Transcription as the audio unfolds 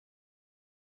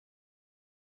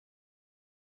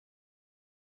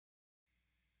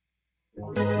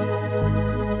Watch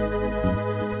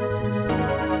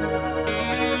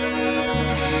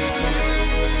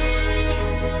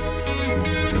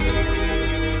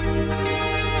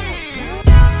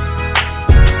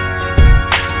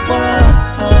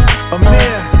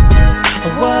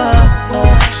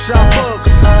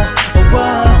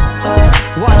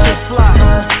us fly.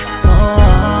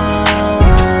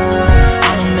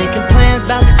 I'm making plans,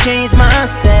 about to change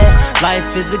mindset.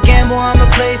 Life is a gamble, I'ma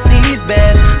place these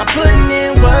bets. I'm putting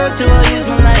in work till I use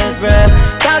my last breath.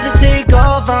 About to take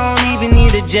off, I don't even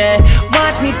need a jet.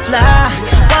 Watch me fly,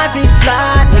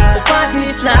 nigga, watch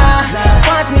me fly.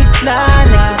 Watch me fly,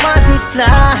 nigga, watch me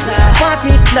fly. Watch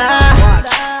me fly,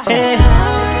 yeah.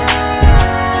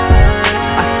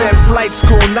 Flight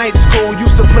school, night school,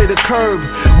 used to play the curb.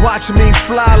 Watch me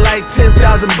fly like 10,000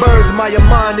 birds. My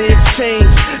Amani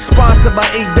exchange, sponsored by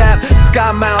ADAP.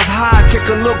 Sky miles high, take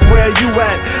a look where you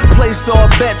at. Place all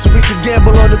bets, we could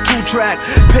gamble on the 2-track.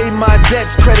 Pay my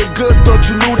debts, credit good, thought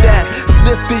you knew that.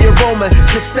 Sniff the aroma,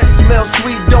 success smells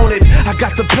sweet, don't it? I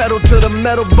got the pedal to the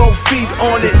metal, both feet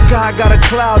on it. Sky got a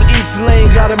cloud, each lane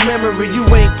got a memory. You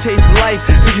ain't taste life,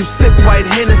 so you sip white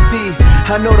Hennessy.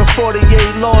 I know the 48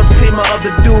 laws, pay my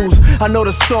other dues. I know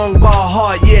the song by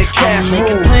heart, yeah, cash rules. I'm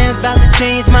making plans, about to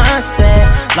change mindset.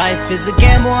 Life is a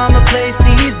gamble, I'ma place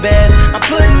these bets. I'm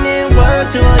putting in work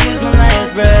till I use my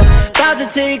last breath. About to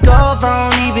take off, I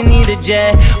don't even need a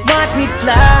jet. Watch me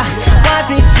fly, nigga, watch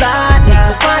me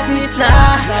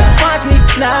fly. Watch me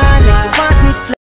fly, nigga, watch